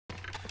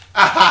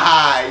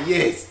Ah,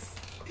 yes.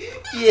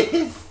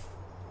 Yes.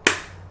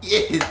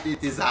 Yes,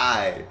 it is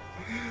I.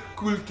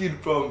 Cool Kid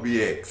from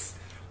BX.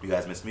 You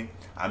guys miss me?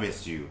 I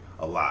missed you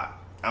a lot.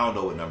 I don't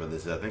know what number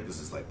this is. I think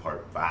this is like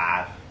part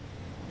 5.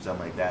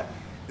 Something like that.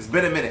 It's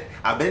been a minute.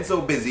 I've been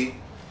so busy.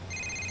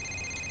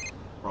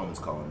 Roman's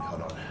calling me.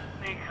 Hold on.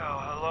 Nico,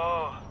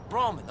 hello.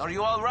 Roman, are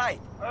you alright?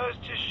 I was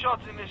just shot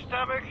in the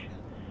stomach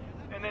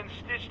and then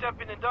stitched up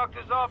in the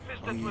doctor's office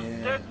that was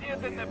dirtier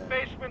than the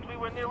basement we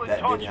were nearly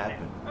tortured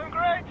in. I'm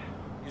great.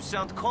 You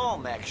sound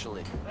calm,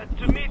 actually. That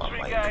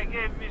Dimitri guy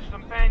gave me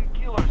some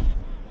painkillers.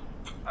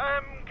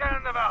 I'm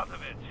kind of out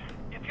of it.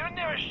 If you're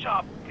near a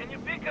shop, can you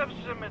pick up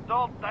some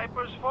adult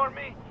diapers for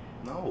me?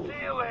 No.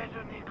 See you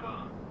later,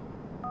 Nico.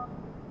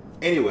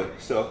 Anyway,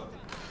 so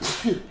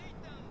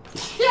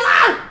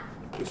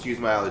excuse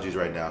my allergies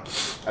right now.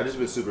 I've just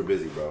been super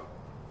busy, bro.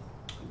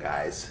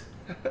 Guys,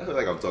 I feel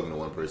like I'm talking to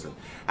one person.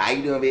 How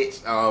you doing,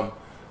 bitch?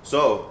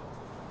 So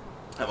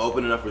I'm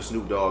opening up for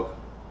Snoop Dogg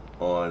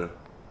on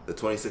the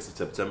 26th of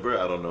September.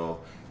 I don't know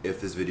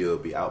if this video will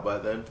be out by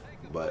then,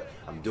 but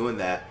I'm doing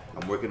that.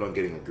 I'm working on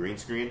getting a green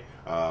screen.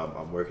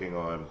 I'm working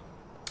on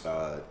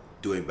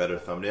doing better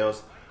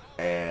thumbnails,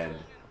 and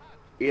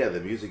yeah,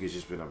 the music has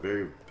just been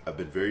I've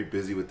been very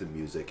busy with the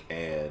music.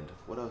 And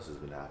what else has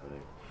been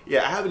happening?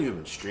 Yeah, I haven't even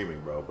been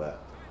streaming, bro,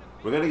 but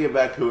we're gonna get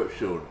back to it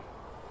soon.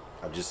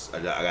 I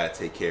gotta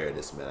take care of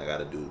this, man. I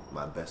gotta do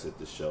my best at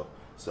this show.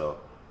 So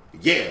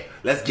yeah,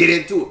 let's get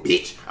into it,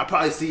 bitch. I'll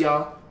probably see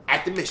y'all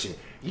at the mission.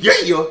 Yeah,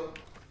 yo.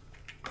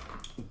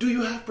 Do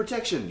you have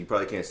protection? You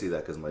probably can't see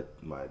that because my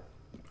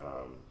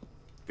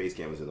face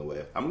cam is in the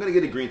way. I'm gonna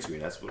get a green screen.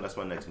 That's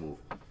my next move.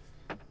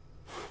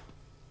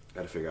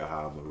 Gotta figure out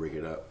how I'm gonna rig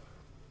it up.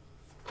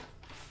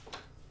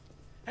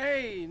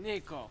 Hey,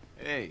 Nico.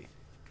 Hey,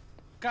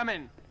 Come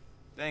in.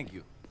 thank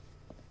you.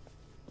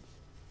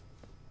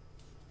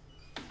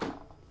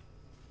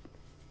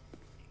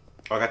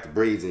 Oh, I got the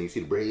braids in. You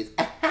see the braids?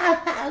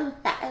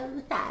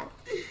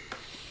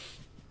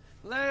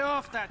 Lay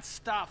off that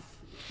stuff.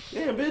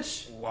 Damn,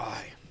 bitch.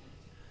 Why?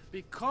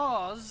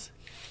 Because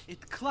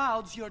it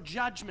clouds your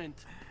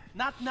judgment.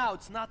 Not now,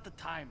 it's not the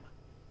time.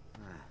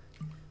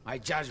 My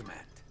judgment.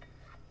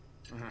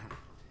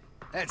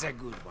 That's a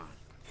good one.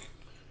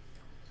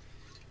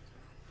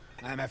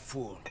 I'm a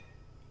fool.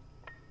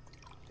 A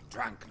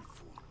drunken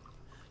fool.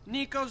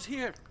 Nico's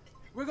here.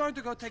 We're going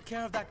to go take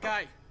care of that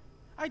guy.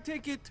 I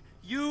take it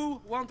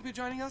you won't be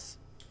joining us?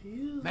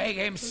 Make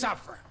him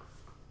suffer.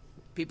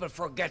 People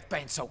forget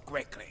pain so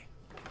quickly.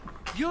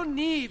 You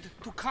need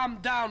to calm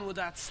down with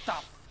that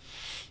stuff.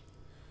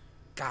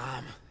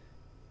 Calm.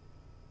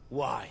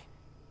 Why?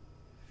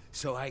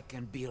 So I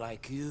can be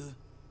like you,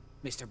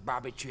 Mr.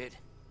 Barbitrid?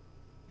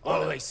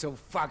 Always so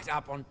fucked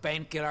up on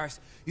painkillers,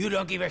 you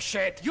don't give a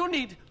shit? You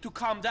need to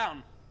calm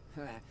down.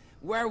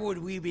 Where would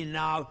we be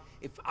now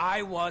if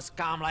I was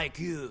calm like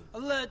you?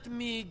 Let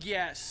me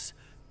guess.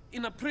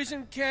 In a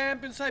prison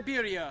camp in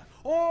Siberia,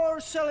 or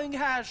selling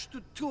hash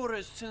to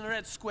tourists in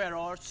Red Square,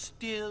 or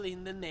still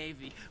in the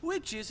Navy.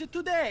 Which is it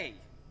today?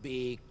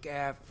 Be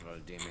careful,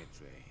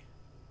 Dimitri.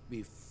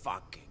 Be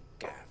fucking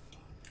careful.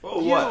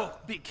 Oh,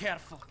 what? You be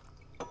careful.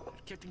 You're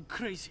getting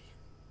crazy.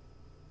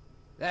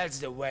 That's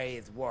the way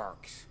it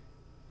works.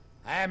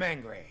 I am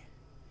angry.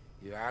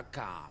 You are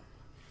calm.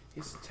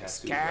 He's a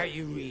tattoo. Scare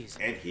you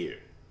reason. And here.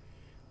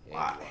 It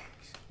Why?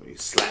 works. When you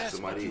slap Yes,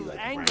 somebody, but you like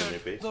right in their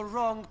angered face. the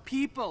wrong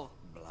people.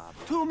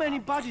 Too many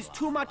bodies,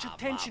 too much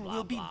attention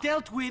will be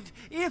dealt with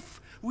if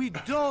we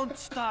don't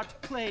start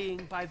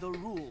playing by the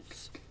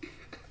rules.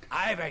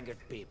 I've angered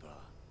people.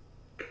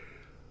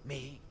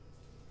 Me?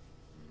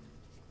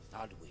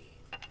 Not we.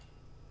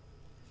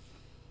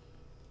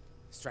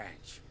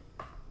 Strange.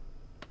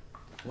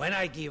 When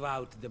I give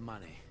out the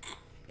money,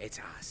 it's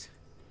us.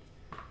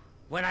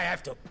 When I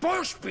have to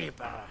push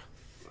people,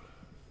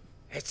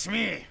 it's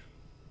me.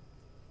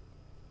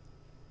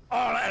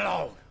 All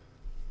alone.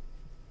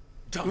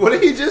 Don't What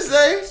did he just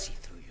say? see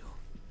through you.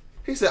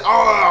 He said,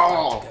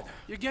 "Oh." Together.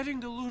 You're getting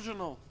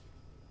delusional.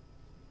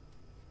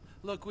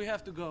 Look, we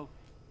have to go.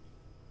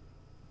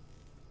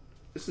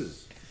 This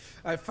is.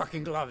 I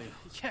fucking love you.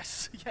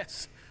 Yes,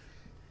 yes.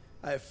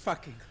 I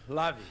fucking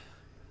love you.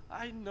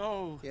 I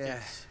know.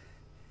 Yes.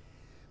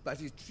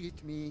 But you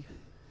treat me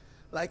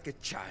like a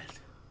child.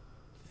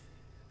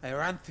 I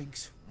run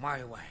things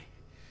my way.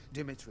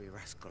 Dmitri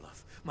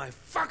Raskolov. My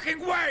fucking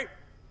way!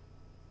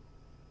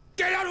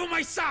 Get out of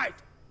my sight!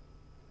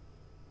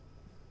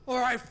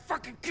 Or I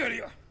fucking kill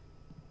you!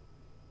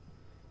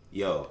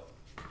 Yo.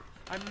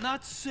 I'm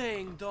not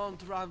saying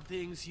don't run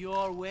things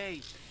your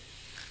way.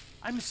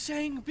 I'm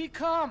saying be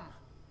calm.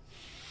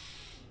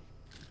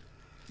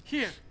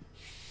 Here.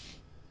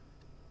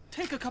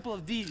 Take a couple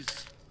of these.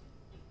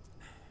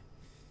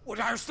 What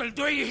are you still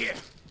doing here?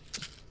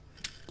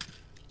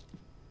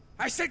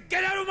 I said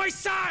get out of my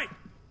sight!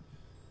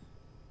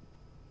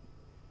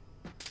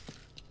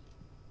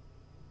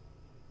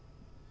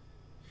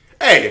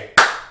 Hey.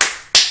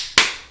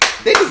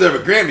 They deserve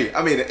a Grammy.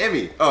 I mean, an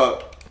Emmy.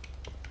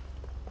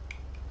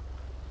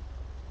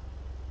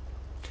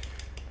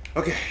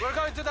 Okay. We're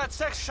going to that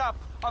sex shop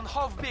on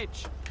Hove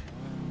Beach.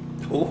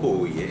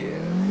 Oh yeah.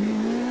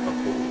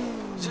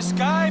 Oh. This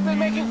guy been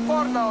making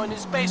porno in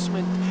his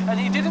basement, and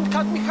he didn't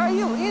cut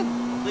Mikhail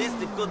in. Least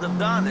they could have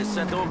done is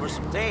sent over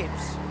some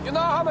tapes. You know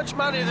how much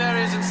money there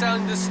is in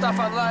selling this stuff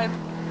online?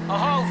 A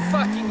whole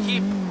fucking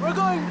heap. We're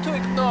going to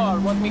ignore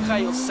what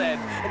Mikhail said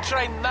and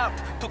try not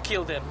to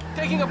kill them.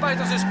 Taking a bite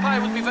of this pie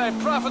would be very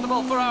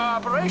profitable for our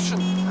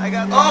operation. I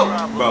got no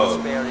problem bro.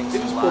 with sparing They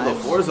some just pulled the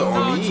lives. Forza No,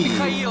 on it's me.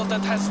 Mikhail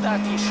that has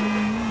that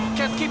issue.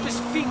 Can't keep his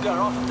finger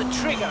off of the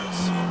triggers.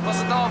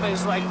 Wasn't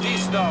always like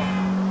this, though.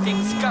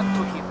 Things got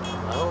to him.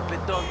 I hope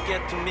it don't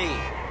get to me.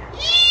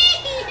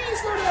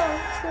 Slow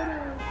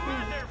down.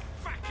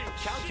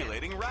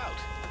 Calculating route.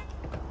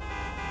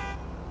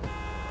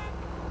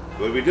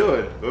 What are we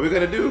doing? What are we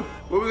gonna do?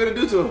 What are we gonna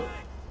do to him?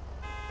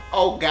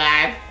 Oh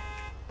God.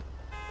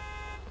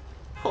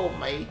 Oh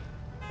my.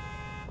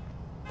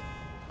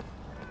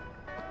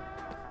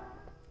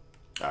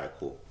 Alright,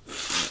 cool.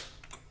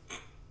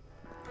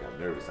 I'm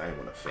nervous. I ain't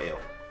gonna fail.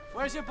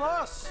 Where's your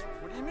boss?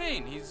 What do you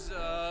mean? He's,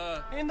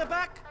 In the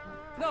back?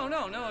 No,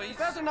 he's...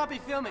 Better not be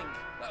filming.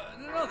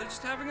 No, they're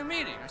just having a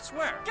meeting, I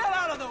swear. Get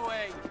out of the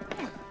way!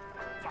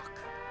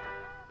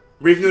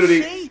 Brief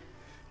nudity. See?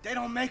 They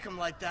don't make them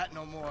like that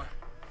no more.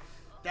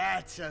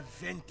 That's a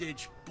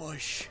vintage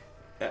Bush.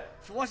 If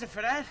it wasn't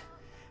for that,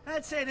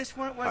 I'd say this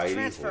weren't worth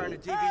transferring to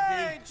DVD.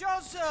 Hey,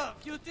 Joseph!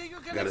 You think you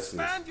can Gotta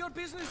expand your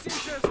business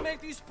interests, make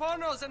these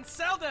pornos, and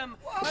sell them,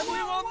 and we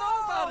won't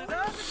know about it,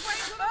 huh? Just wait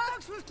till the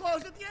books was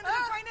closed at the end of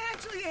the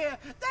financial year.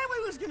 Then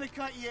we was gonna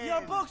cut you in.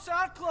 Your books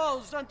are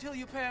closed until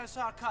you pay us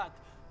our cut.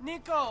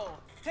 Nico,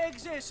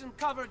 take this and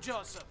cover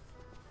Joseph.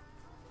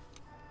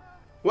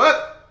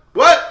 What?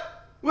 What?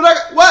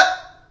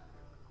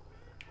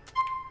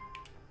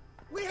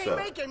 We ain't So-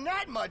 making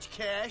that much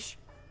cash.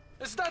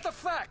 Is that a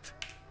fact?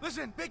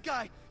 Listen, big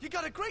guy, you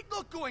got a great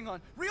look going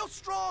on. Real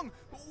strong.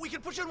 We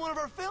can put you in one of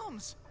our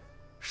films.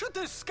 Shoot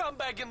this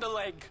scumbag in the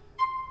leg.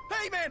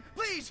 Hey, man,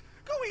 please,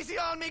 go easy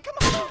on me. Come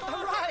on.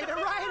 All right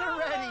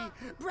already.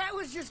 Brett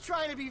was just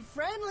trying to be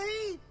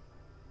friendly.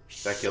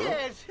 That kill him?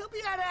 Shit, he'll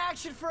be out of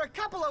action for a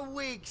couple of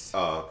weeks.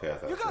 Oh, okay. I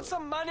thought You so. got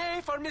some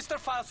money for Mr.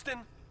 Faustin?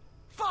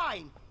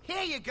 Fine,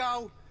 here you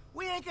go.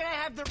 We ain't gonna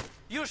have the...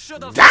 You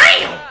should have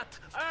Damn! done that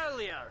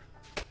earlier.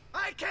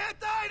 I can't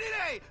die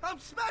today. I'm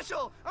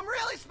special. I'm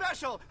really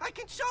special. I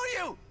can show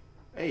you.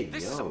 Hey,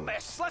 This is a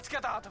mess. Let's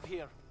get out of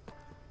here.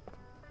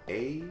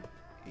 Hey,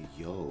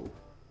 yo.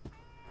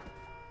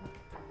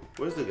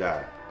 Where's the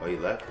guy? Oh, he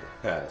left?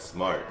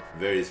 Smart.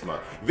 Very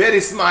smart.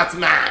 Very smart,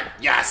 man.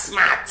 Yeah,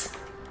 smart.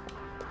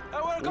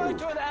 We're going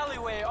to an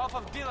alleyway off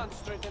of Dillon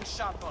Street in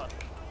Sharpeville.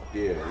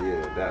 Yeah,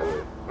 that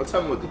way. Don't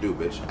tell me what to do,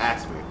 bitch.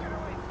 Ask me.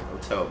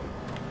 Don't tell me.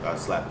 I'll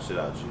slap the shit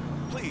out of you.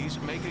 Please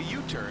make a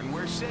U-turn.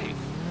 We're safe.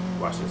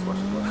 Watch this. Will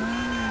you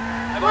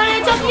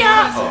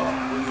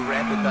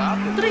wrap it up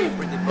and put a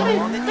pretty bow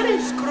on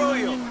it? Screw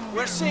you.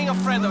 We're seeing a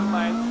friend of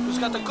mine who's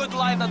got a good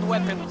line on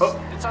weapons.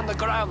 It's on the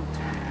ground.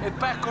 A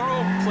back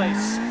room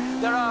place.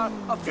 There are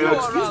a few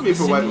Excuse around me the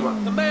for city. wiping my...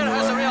 The mayor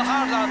has a real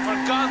hard-on for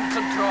gun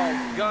control.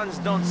 Guns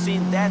don't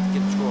seem that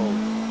controlled.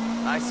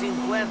 I seen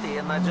plenty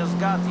and I just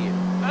got here.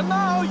 And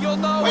now you'll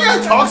know... Why you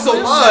gotta talk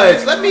so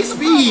much? Let me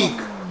speak.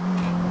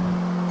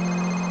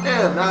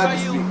 Damn, now I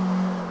have to Михаил,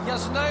 speak. я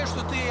знаю,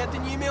 что ты это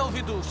не имел в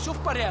виду. Все в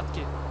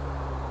порядке.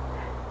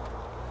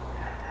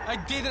 I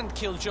didn't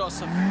kill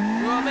Joseph.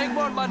 We will make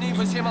more money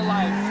with him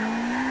alive.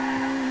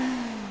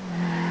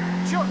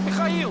 Черт,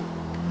 Михаил!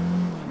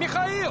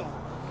 Михаил!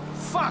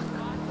 Fuck!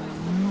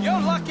 You're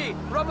lucky.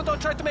 Ramadan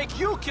tried to make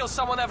you kill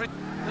someone every...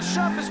 The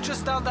shop is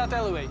just down that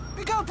alleyway.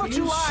 Pick out what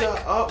you like. shut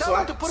up Tell so him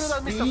I to can put it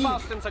on Mr. speak.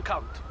 Faustin's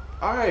account.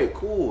 Alright,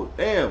 cool.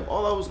 Damn,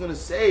 all I was gonna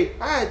say,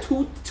 I had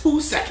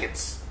two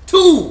seconds.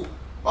 Two!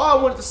 All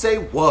I wanted to say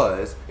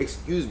was,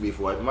 excuse me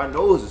for wiping my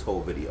nose this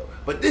whole video,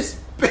 but this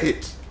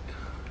bitch.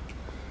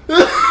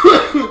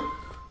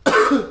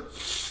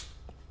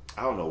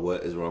 I don't know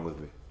what is wrong with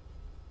me.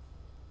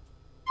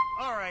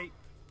 All right,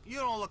 you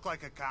don't look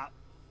like a cop.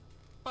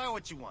 Buy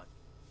what you want.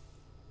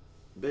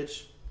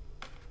 Bitch.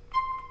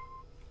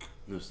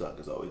 New stock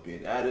is always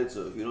being added,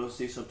 so if you don't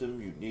see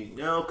something you need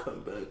now,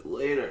 come back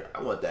later.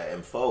 I want that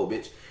info,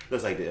 bitch.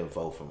 Looks like the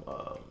info from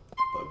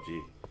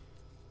PUBG.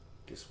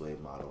 Display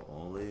model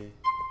only.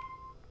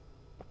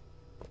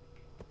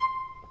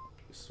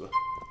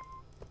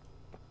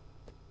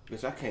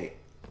 Bitch, I can't.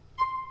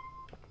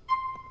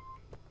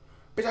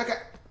 Bitch, I can't.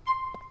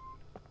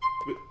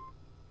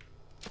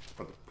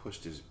 I'm gonna push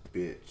this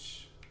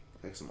bitch.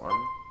 Like some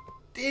armor.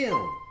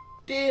 Damn.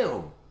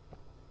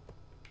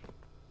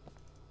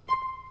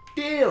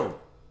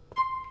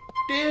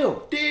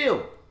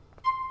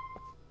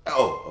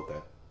 Oh, okay.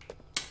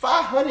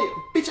 500.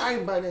 Bitch, I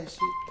ain't buying that shit.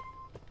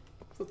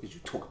 What the fuck is you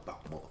talking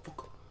about,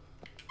 motherfucker?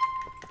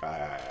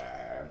 Alright,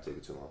 I'm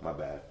taking too long. My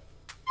bad.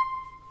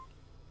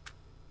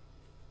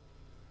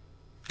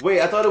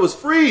 Wait, I thought it was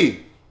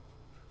free.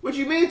 What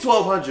you mean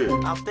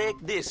 1,200? I'll take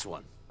this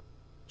one.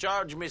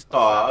 Charge Mr. Oh,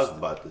 I was Faustin.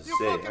 about to say.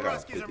 You I fucking got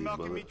Ruskies are 50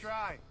 milking me bullets.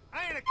 dry.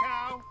 I ain't a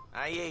cow.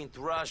 I ain't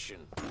Russian.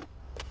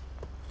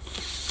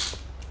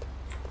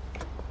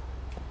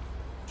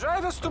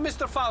 Drive us to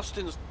Mr.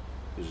 Faustin's.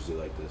 It's usually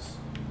like this.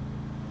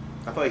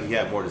 I feel like he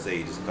had more to say.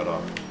 He just cut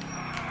off.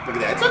 Look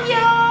at that.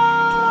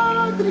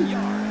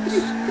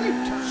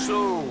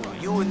 So,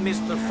 you and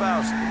Mr.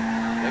 Faustin,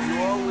 have you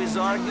always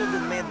argued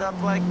and made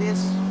up like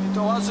this? It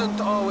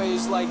wasn't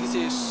always like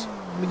this.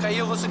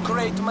 Mikhail was a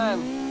great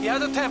man. He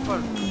had a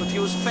temper, but he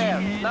was fair.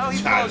 Now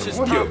he calls his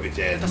tongue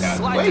the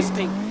slightest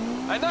thing.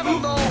 I never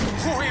know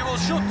who he will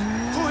shoot,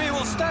 who he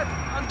will stab.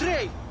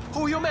 Andrei,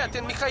 who you met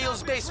in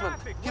Mikhail's basement.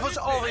 He was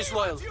always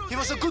loyal. He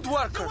was a good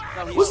worker.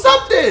 What's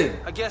up then?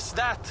 I guess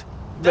that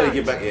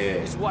Get back.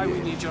 is why we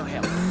need your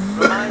help.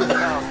 Remind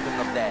Faustin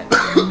of that.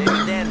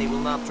 Maybe then he will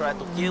not try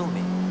to kill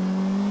me.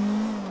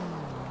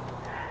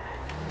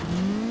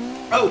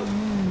 Oh!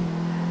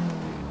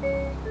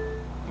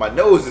 My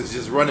nose is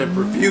just running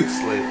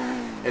profusely.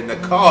 And the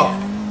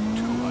cough.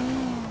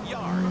 200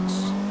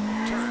 yards.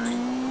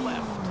 Turn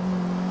left.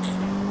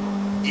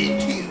 In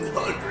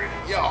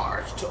 200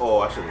 yards. Oh,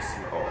 I should have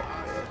smelled. Oh,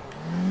 man.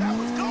 That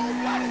was gold,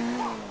 got it.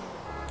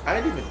 I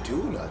didn't even do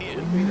nothing. In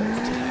 10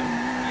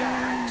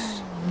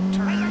 yards.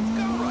 Turn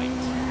right.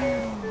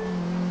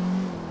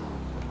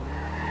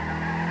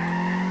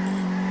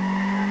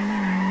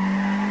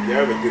 You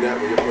ever do that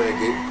when you're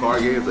playing car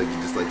games? Like you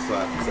just like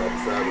slide from side to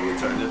side when you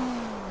turn it?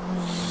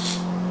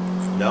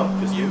 No?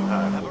 Just you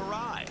have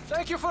arrived.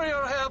 Thank you for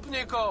your help,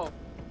 Nico.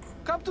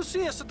 Come to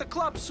see us at the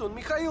club soon.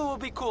 Mikhail will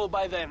be cool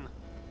by then.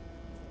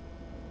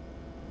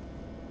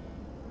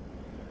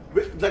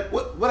 Like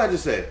what I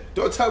just said?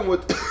 Don't tell me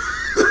what.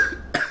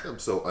 I'm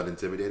so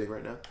unintimidating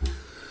right now.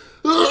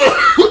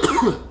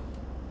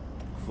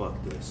 Fuck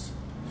this.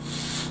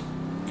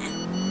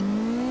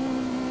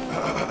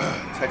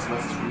 Text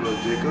message from Lil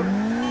Jacob.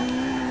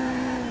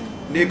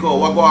 Nico,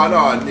 what going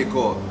on,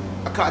 Nico?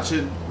 I catch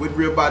you with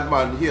real bad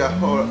man here.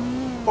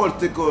 Hold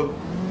tickle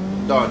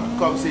done.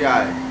 Come see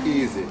I.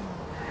 Easy.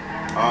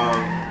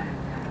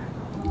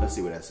 Let's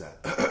see what that's at.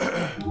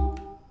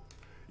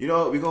 You know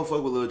what? We gonna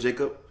fuck with Lil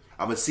Jacob.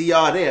 I'ma see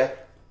y'all there.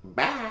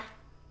 Bye.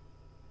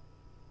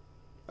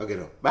 Okay,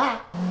 no. Bye.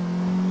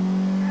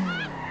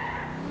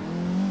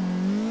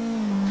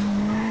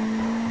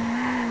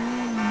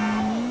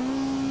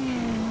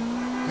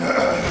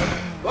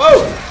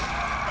 Whoa!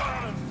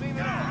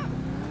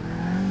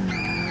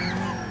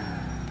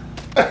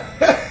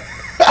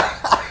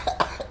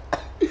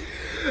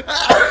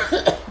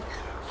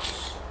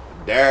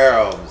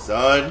 Damn,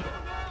 son.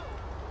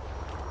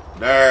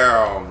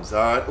 Damn,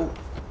 son. Ooh,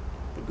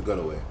 put the gun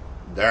away.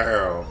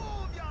 Damn.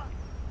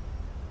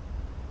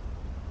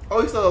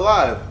 Oh, he's still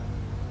alive.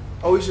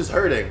 Oh, he's just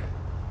hurting.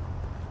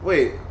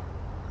 Wait.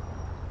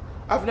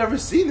 I've never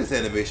seen this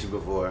animation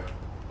before.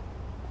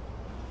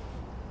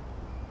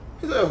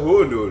 He's like,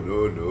 oh, no,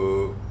 no,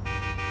 no.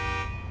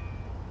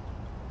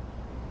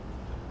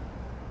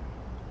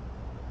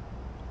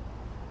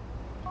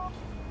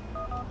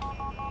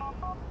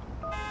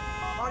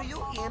 Are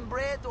you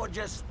inbred or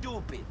just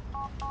stupid?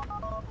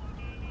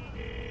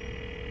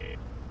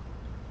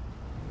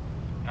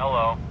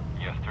 Hello,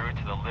 you're through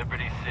to the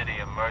Liberty City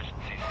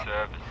Emergency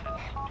Services.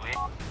 Please.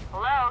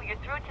 Hello, you're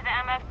through to the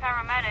MS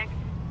paramedics.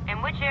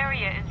 In which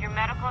area is your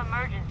medical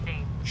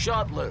emergency?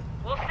 Shuttler.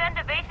 We'll send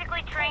a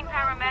basically trained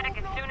paramedic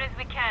as soon as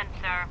we can,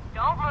 sir.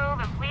 Don't move,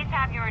 and please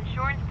have your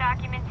insurance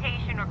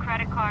documentation or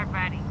credit card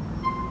ready.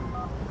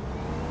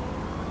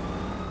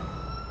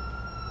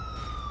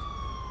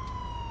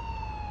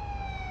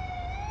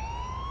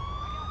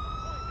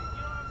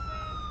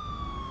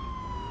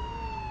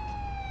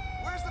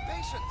 Where's the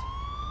patient?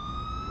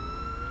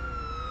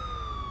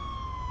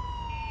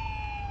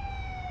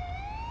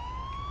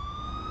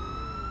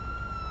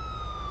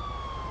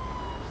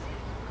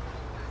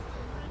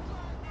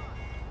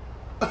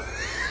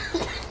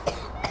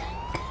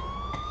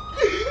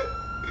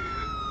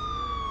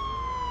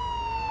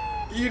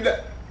 You know.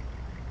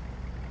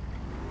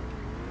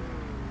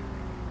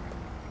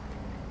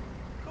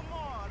 Come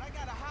on, I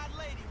got a hot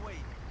lady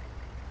waiting.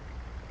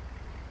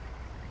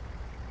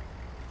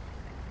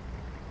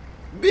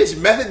 Bitch,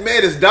 Method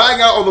Man is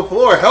dying out on the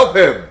floor. Help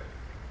him.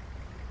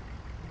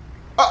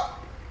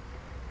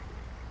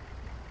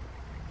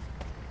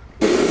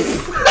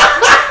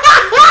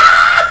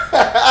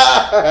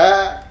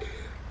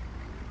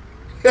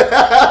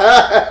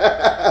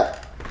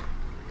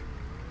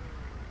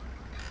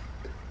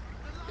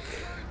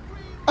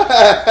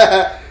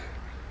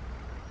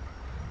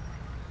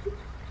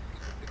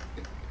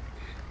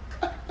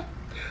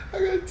 I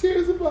got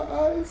tears in my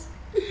eyes.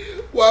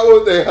 Why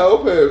won't they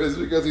help him? It's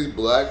because he's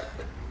black.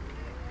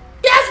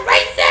 That's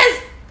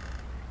racist!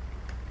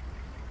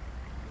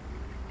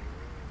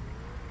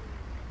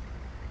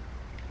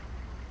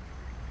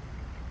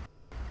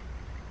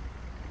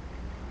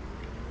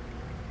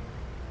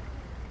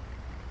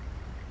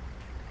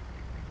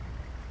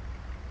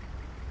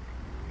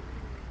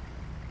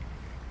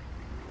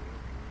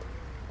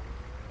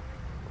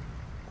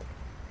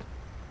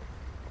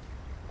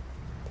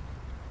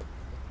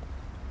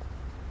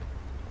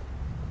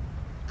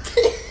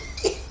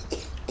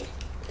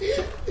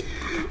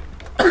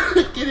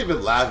 Can't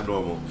even laugh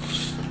normal.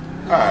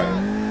 Alright.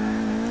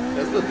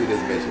 Let's go through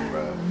this mission,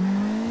 bro.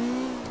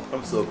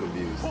 I'm so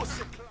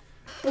confused.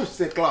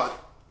 Pussy clot.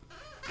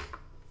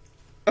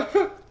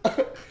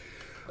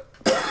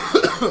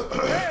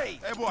 Hey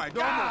boy,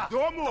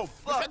 don't move.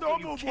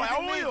 Don't move, boy.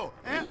 How are you?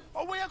 Eh?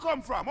 Oh, where you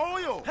come from? How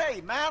are you?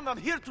 Hey, man, I'm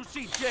here to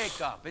see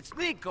Jacob. It's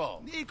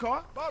Nico.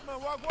 Nico? Batman,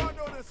 what going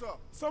on there, sir?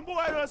 Some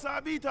boy just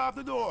beat off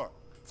the door.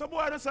 Some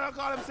boy just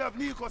call himself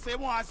Nico, say he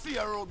want to see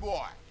a road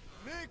boy.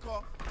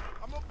 Nico?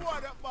 I'm a boy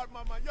that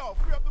Batman, man. Yo,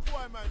 free up the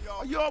boy, man, yo.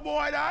 Are you a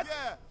boy that?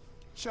 Yeah.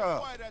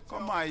 Sure.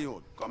 Come my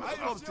youth. Come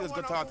upstairs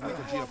to talk to me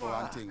to jail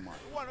and thing, man.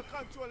 You want to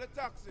control the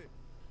taxi?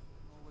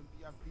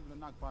 You have people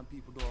knock on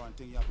people's door and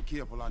thing, you have to be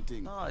careful and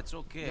thing. No, it's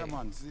okay. Yeah,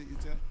 man. See,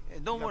 hey,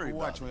 don't worry about it.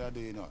 Watch what you're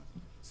doing, you know.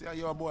 See how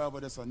you're a boy over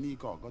there, so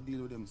Nico. Go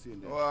deal with him soon.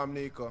 There. Oh, I'm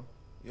Nico.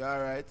 You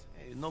alright?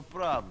 Hey, no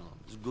problem.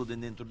 As good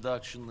an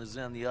introduction as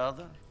any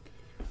other.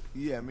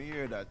 Yeah, me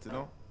hear that, you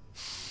know.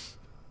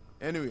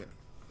 Anyway,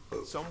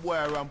 some boy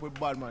ramp with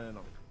bad man, you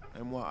know.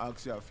 I want to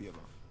ask you a favor.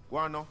 Go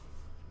on now.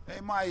 Hey,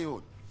 my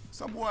youth.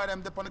 Some boy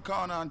them dip on the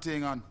corner and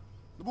thing, and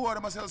the boy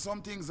them sell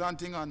some things and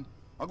thing, and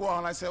I go on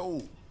and I say,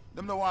 oh,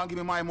 them don't want to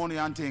give me my money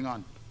and thing,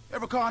 and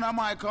every corner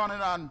my corner,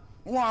 and I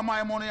want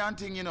my money and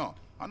thing, you know.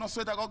 I know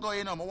sweat I go,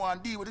 you know, I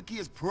want to deal with the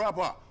case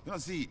proper. You know,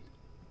 see it.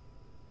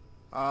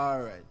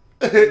 Alright.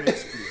 Let me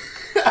explain.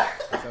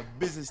 It's a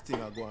business thing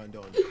I go on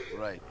down.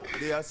 Right.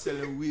 They are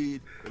selling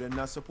weed, but they're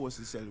not supposed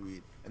to sell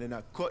weed. And they're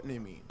not cutting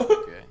them in.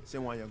 Okay. So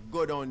when you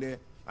go down there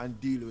and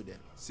deal with them.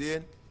 See?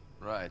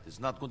 Right. It's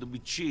not going to be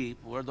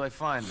cheap. Where do I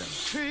find them?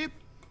 Cheap?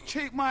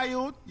 Cheap, my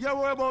youth? You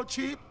worry about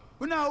cheap?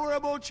 We not worry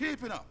about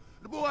cheap, you know.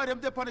 The boy them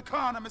dip on the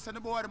corner, I say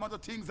the boy them other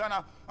things and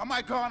on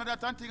my corner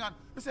that and thing and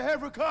I say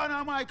every corner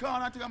on my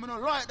corner and thing, I'm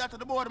gonna write that to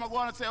the boy them I go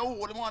on and say,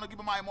 oh, they want to give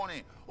me my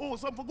money. Oh,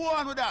 something go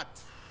on with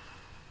that.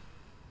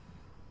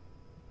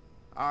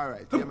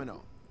 Alright, hear me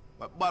now.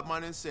 What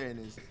Batman is saying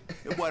is,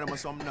 the boy them are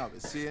some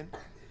novice, see? You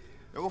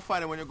go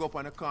find them when you go up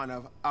on the corner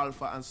of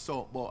Alpha and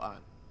South Bohan.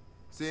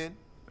 See?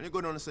 When you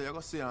go down the side, you go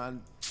see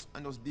them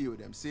and just deal with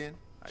them, see?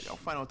 You'll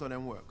find out how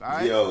them work,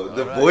 alright? Yo,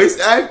 the voice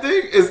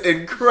acting is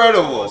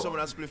incredible.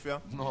 Someone else spliff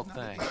you? No,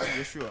 thanks.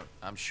 You sure?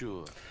 I'm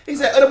sure. He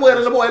said, the boy,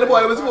 put the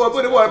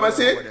boy, man,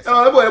 see? The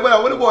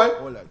boy.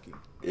 Hold on, King.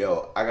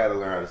 Yo, I gotta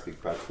learn how to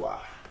speak patois.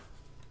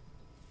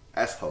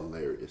 That's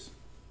hilarious.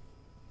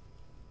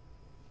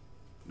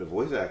 The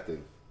voice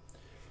acting,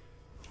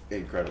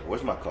 incredible.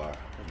 Where's my car?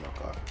 Where's my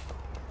car?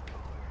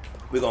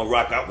 We're gonna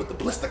rock out with the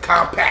Blister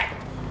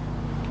Compact.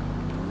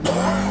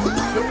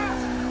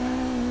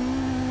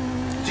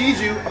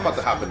 Juju, I'm about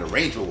to hop in the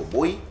Range Rover,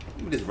 boy.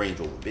 Give me this Range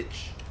Rover,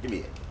 bitch. Give me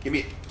it. Give me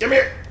it. Come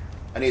here.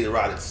 I need to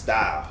ride in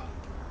style.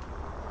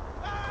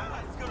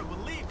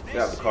 Get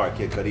out the car,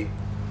 Kid Cudi.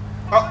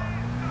 Oh.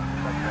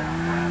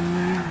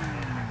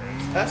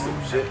 That's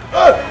some shit.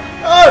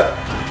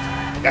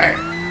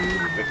 Damn.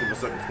 Victim of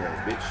circumstance,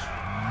 bitch.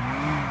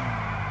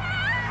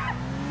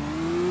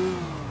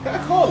 Can I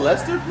call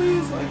Lester,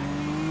 please? Like.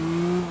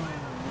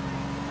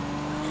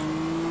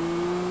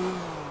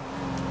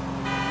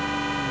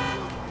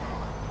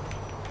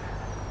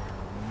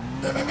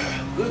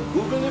 Good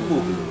Google and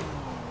Google it.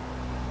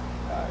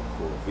 Alright,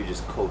 cool. If we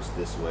just coast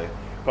this way,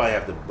 probably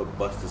have to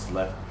bust this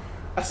left.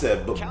 I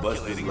said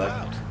bust this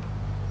left.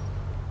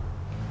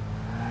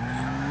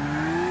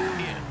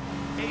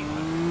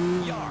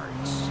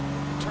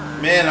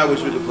 Man, I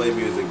wish we could play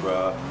music,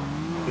 bro.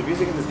 The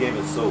music in this game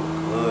is so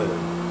good.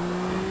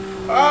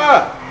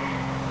 Ah!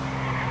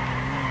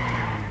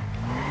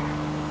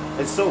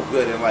 It's so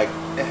good, and like,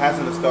 it has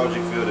a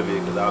nostalgic feel to me,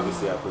 because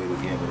obviously I played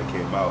this game when it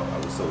came out. I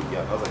was so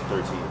young. I was like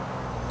 13.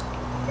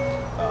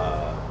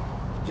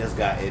 Just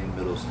got in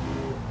middle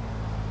school.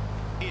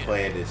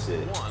 Playing this shit.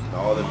 And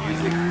all the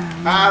music.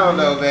 I don't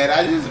know, man.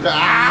 I just...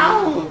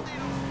 Ow!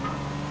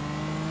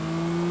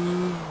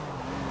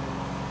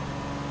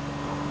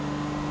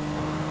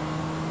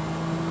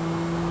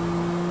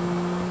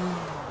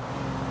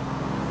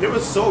 There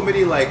was so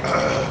many, like,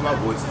 my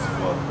voice is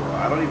fucked, bro.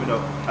 I don't even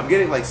know. I'm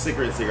getting, like,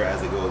 sicker and sicker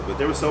as it goes, but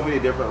there were so many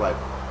different, like,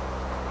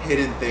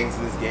 hidden things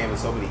in this game and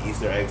so many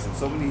Easter eggs and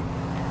so many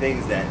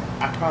things that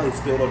I probably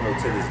still don't know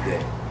to this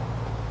day.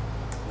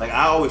 Like,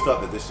 I always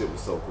thought that this shit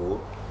was so cool.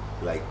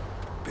 Like,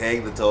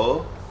 paying the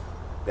toll,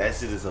 that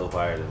shit is so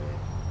fire to me.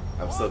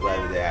 I'm so glad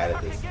that they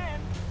added this.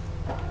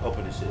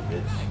 Open this shit,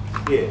 bitch.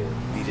 Yeah,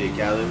 DJ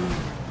Khaled.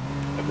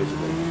 I bet you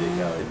like DJ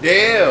Khaled.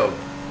 Damn!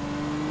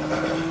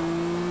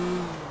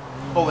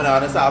 Over now,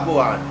 that's our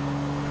boy.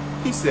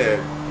 He said,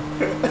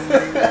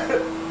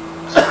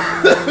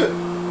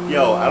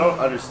 yo, I don't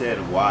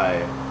understand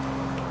why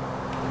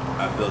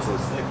I feel so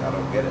sick. I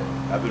don't get it.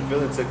 I've been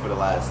feeling sick for the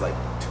last, like,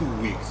 2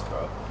 weeks,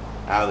 bro.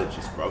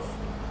 Allergies, bro.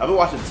 I've been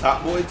watching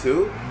Top Boy,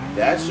 too.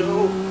 That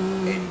show,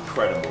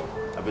 incredible.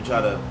 I've been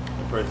trying to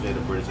impersonate a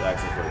British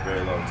accent for a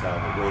very long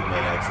time, a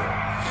roadman accent.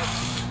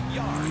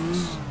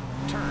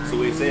 So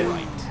what are you saying?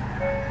 Right.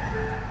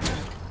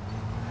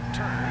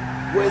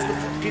 Where's the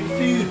fucking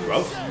food,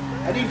 bro?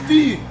 I need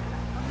food.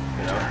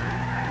 You know?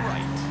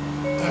 Right.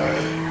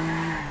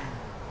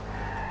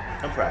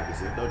 I'm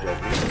practicing. Don't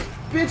judge me.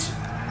 Bitch!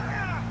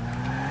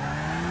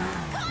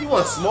 You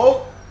want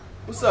smoke?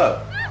 What's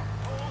up?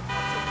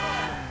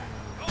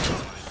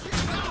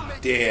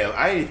 Damn,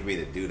 I ain't even mean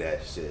to do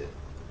that shit.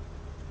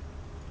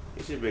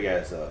 Get your big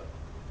ass up.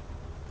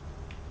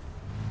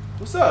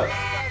 What's up?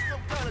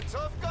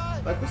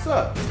 Like, what's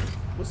up?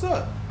 What's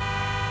up?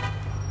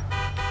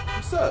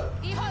 What's up?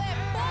 What's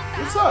up?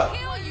 What's up?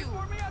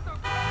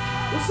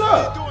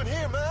 What you doing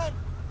here, man?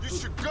 You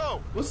should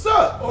go. What's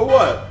up? Or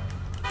what?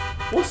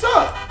 What's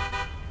up?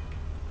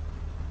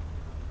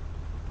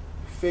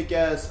 Fake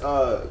ass,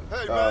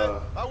 Hey, man,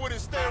 I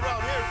wouldn't stay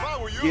around here if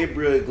I were you.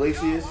 Gabriel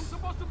Iglesias.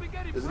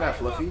 Isn't that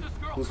Fluffy?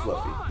 Who's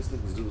Fluffy? This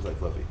dude looks like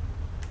Fluffy.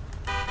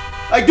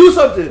 Like, do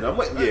something! I'm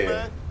waiting. Hey, Yeah.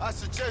 man, I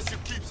suggest you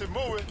keep it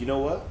moving. You know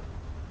what?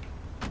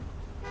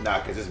 Nah,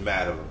 cause it's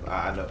mad of him.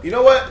 I know. You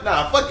know what?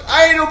 Nah, fuck.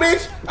 I ain't no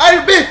bitch. I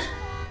ain't a bitch.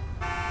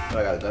 Oh,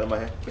 I got a gun in my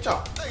hand. Bitch,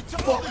 I'll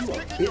fuck you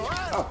up, bitch.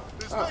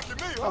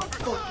 I'll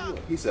fuck you up.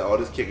 He said, "All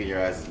this kicking your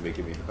ass is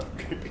making me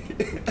hungry."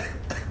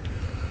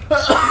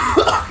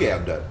 Okay,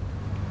 I'm done.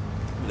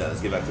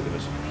 Let's get back to the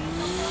mission.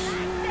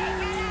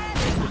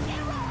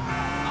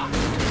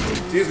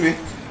 Excuse me.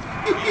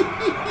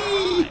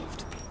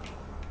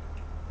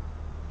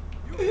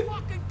 You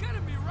fucking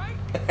kidding me, right?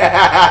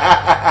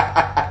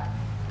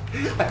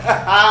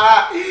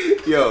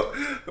 Yo,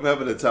 I'm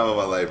having the time of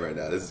my life right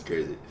now. This is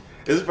crazy.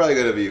 This is probably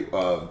gonna be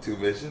 2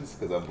 missions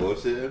because I'm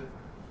bullshitting.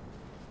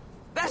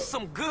 That's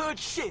some good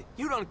shit.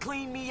 You done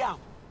cleaned me out.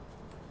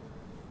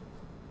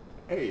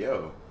 Hey,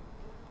 yo.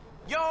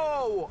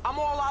 Yo, I'm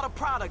all out of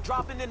product.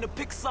 Dropping in to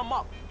pick some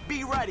up.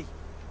 Be ready.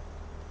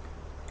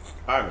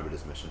 I remember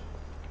this mission.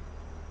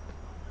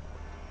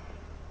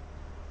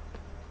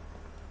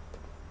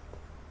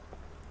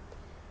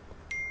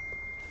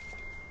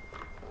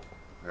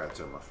 I gotta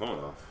turn my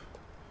phone off.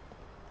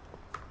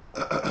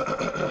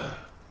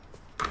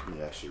 Let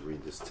me actually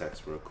read this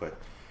text real quick.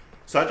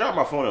 So I dropped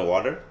my phone in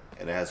water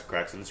and it has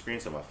cracks in the screen,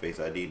 so my Face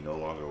ID no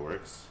longer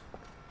works.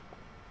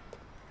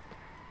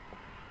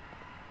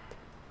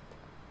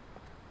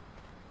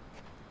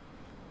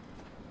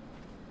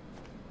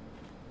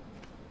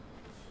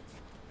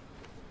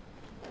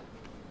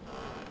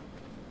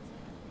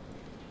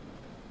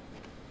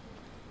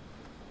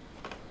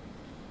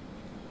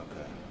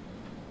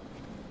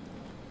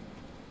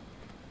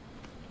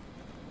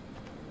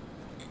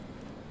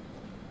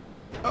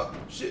 Oh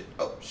shit,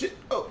 oh shit,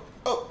 oh.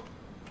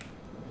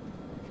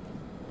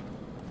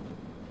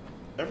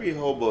 Every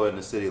hobo in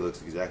the city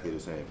looks exactly the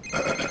same.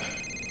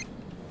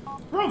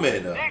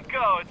 Roman!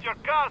 Nico, it's your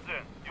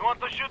cousin. You want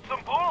to shoot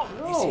some pool?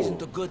 No. This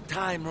isn't a good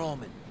time,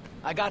 Roman.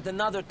 I got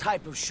another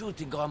type of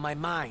shooting on my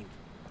mind.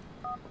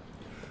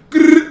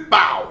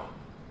 Bow!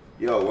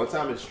 Yo, one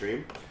time in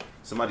stream,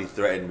 somebody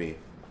threatened me.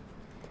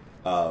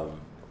 I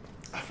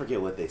forget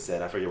what they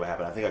said. I forget what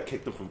happened. I think I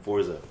kicked him from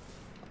Forza.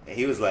 And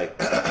he was like...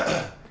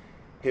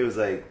 He was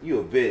like, you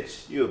a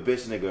bitch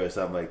nigga or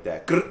something like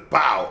that.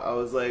 Pow! I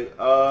was like,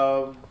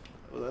 well,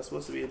 that's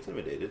supposed to be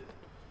intimidated,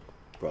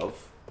 bruv.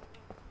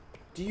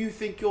 Do you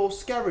think you're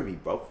scaring me,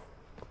 bruv?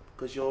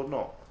 Because you're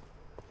not.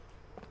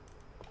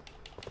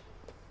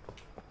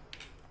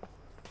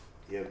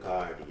 Young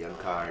Cardi.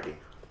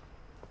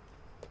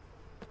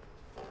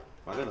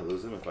 Am I gonna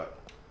lose him if I...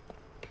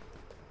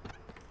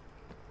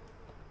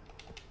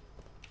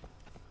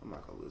 I'm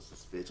not gonna lose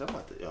this bitch. I'm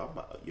about to...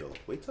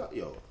 wait till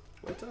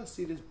I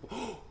see this.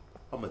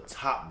 I'ma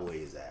top boy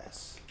his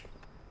ass.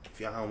 If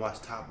y'all don't watch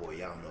Top Boy,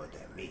 y'all don't know what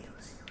that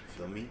means. You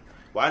feel me?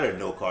 Why are there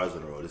no cars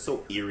on the road? It's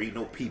so eerie.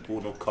 No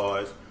people, no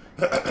cars.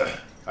 Alright,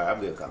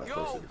 I'm getting kind of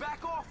close to this.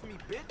 Back off me,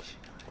 bitch.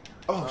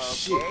 Oh,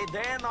 shit. Okay,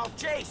 then I'll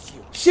chase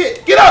you.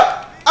 Shit, get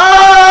up!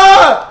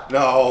 Ah!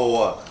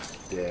 No.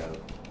 Damn.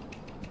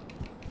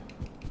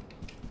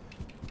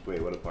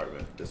 Wait, what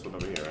apartment? This one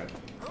over here, right?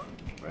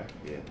 Right?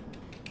 Yeah.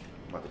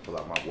 I'm about to pull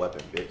out my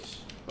weapon, bitch.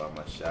 Pull out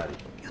my shotty.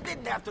 You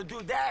didn't have to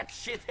do that,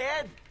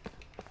 shithead.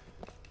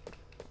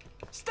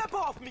 Step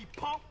off me,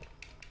 punk.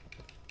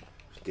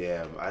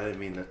 Damn, I didn't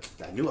mean to.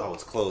 I knew I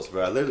was close,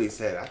 bro. I literally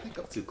said, I think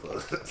I'm too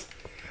close.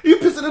 You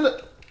pissing in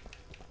the...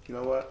 You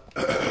know what?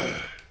 I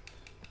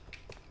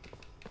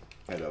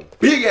had a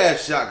big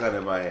ass shotgun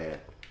in my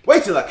hand.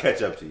 Wait till I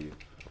catch up to you.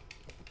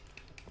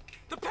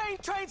 The pain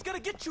train's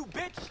gonna get you,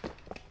 bitch.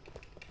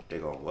 They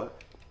going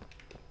what?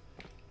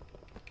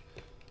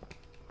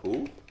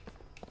 Who?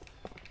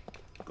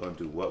 Gonna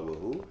do what with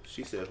who?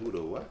 She said who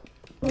to what?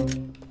 You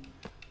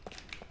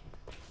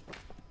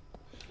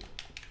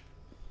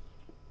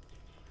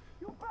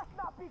best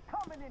not be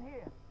coming in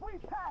here. We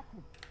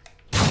passing.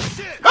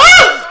 Shit!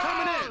 Ah! He's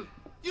coming in.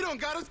 You don't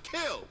got us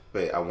killed.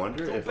 Wait, I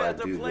wonder if I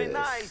do play this.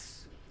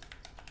 nice.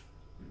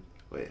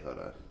 Wait, hold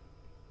on.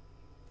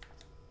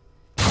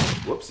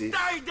 Whoopsies.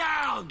 Stay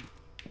down.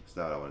 That's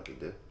not what I wanted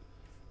to do.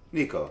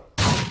 Nico.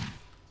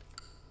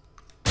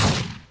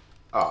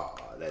 Oh,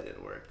 that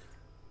didn't work.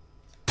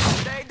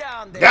 Stay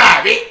down there.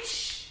 Die,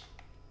 bitch!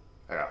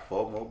 I got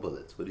 4 more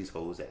bullets. Where these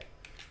hoes at?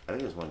 I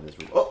think there's one in this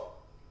room. Oh!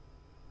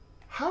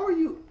 How are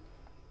you?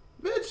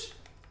 Bitch!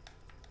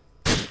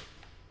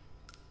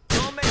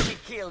 Don't make me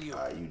kill you.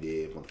 Alright, you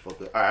did,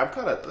 motherfucker. Alright, I'm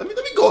kinda... Let me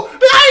go. Man,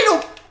 I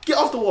ain't no... Get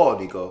off the wall,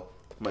 Nico.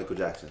 Michael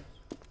Jackson.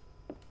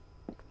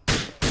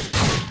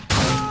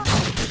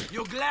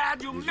 You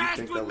glad you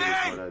messed with me? Did you think that was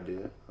a smart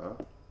idea?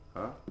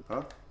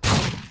 Huh?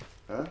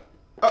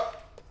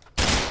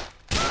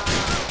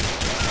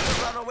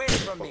 Run away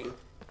from me.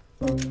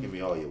 Give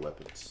me all your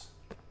weapons.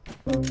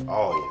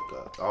 All your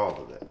guns.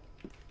 All of it.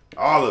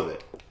 All of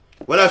it.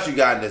 What else you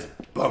got in this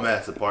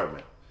bum-ass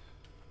apartment?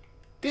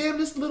 Damn,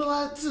 this little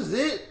ass, this is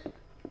it?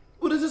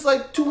 What is this,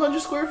 like 200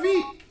 square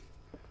feet?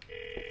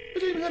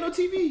 But you ain't even got no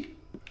TV.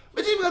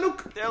 But you even got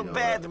no... Tell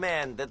bad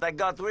man that I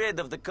got rid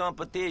of the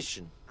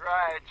competition.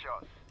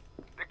 Righteous.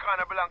 The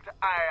corner belong to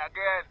I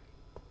again.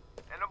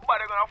 And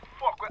nobody gonna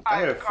fuck with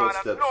I hear corner.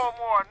 footsteps. No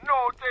more,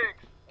 no things.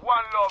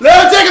 One love.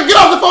 Let Jacob get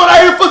off the phone!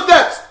 I hear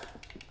footsteps!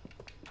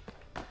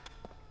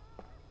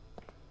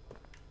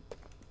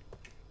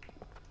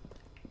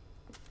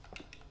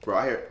 Bro,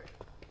 I hear...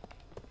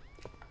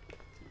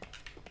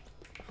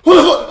 Who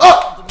the fuck?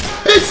 Oh!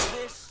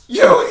 Bitch!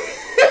 Yo!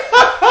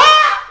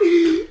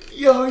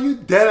 Yo, you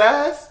dead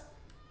ass?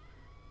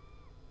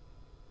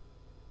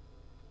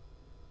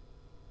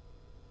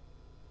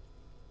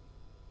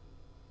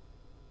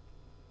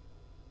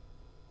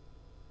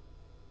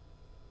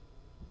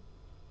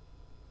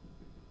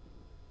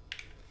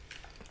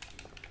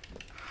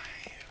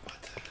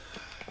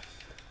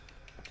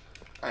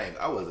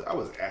 I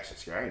was actually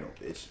scared. I ain't no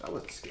bitch. I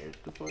wasn't scared.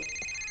 The fuck?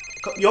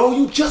 Yo,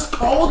 you just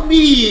called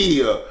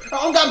me. I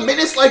don't got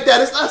minutes like that.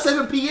 It's not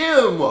 7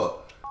 p.m. Alright,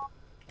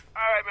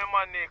 my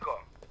man Nico.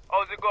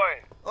 How's it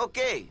going?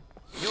 Okay.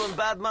 You and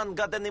Badman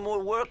got any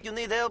more work you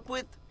need help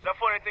with? It's a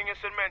funny thing you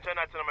should mention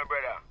that to my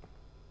brother.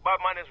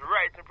 Batman is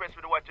right impressed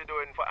with what you're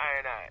doing for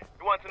I&I.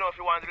 He wants to know if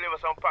you want to deliver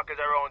some package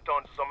around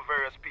town to some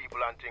various people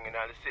and things in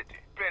the city.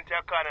 Plenty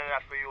of kind of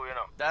that for you, you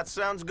know. That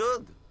sounds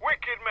good.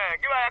 Wicked, man.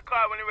 Give her a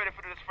call when you're ready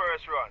for this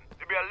first run.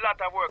 There'll be a lot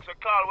of work, so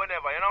call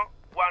whenever, you know?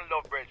 One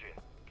love, brethren.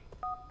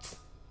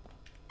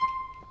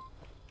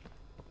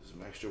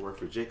 Some extra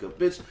work for Jacob,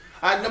 bitch.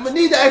 I'm gonna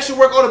need the extra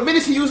work all the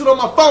minutes he used it on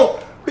my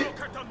phone. Look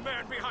at the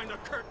man behind the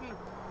curtain.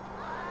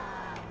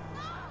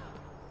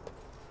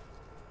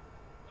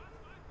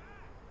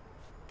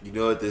 You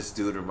know what this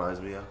dude reminds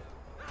me of?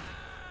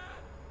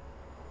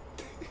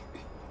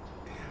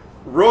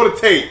 Roll the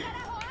tape.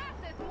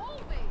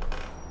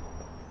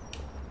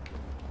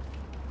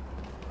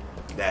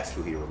 That's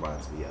who he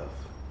reminds me of.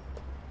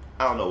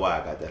 I don't know why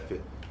I got that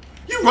fit.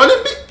 You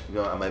running me? You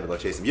know, I'm not even gonna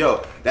chase him.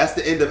 Yo, that's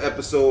the end of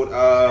episode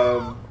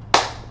 5.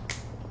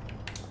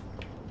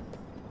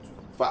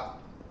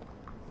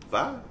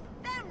 Damn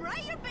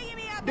right, you're beating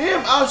me up.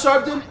 Damn, Al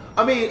Sharpton.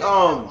 I mean,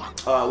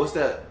 what's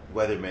that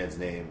weatherman's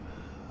name?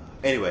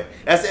 Anyway,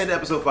 that's the end of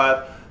episode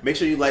 5. Make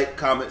sure you like,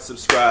 comment,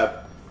 subscribe.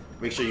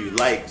 Make sure you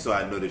like so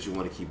I know that you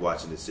want to keep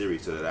watching the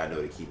series so that I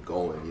know to keep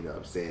going, you know what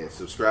I'm saying?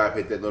 Subscribe,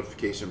 hit that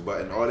notification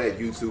button, all that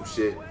YouTube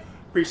shit.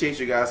 Appreciate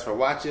you guys for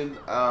watching.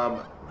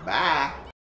 Bye.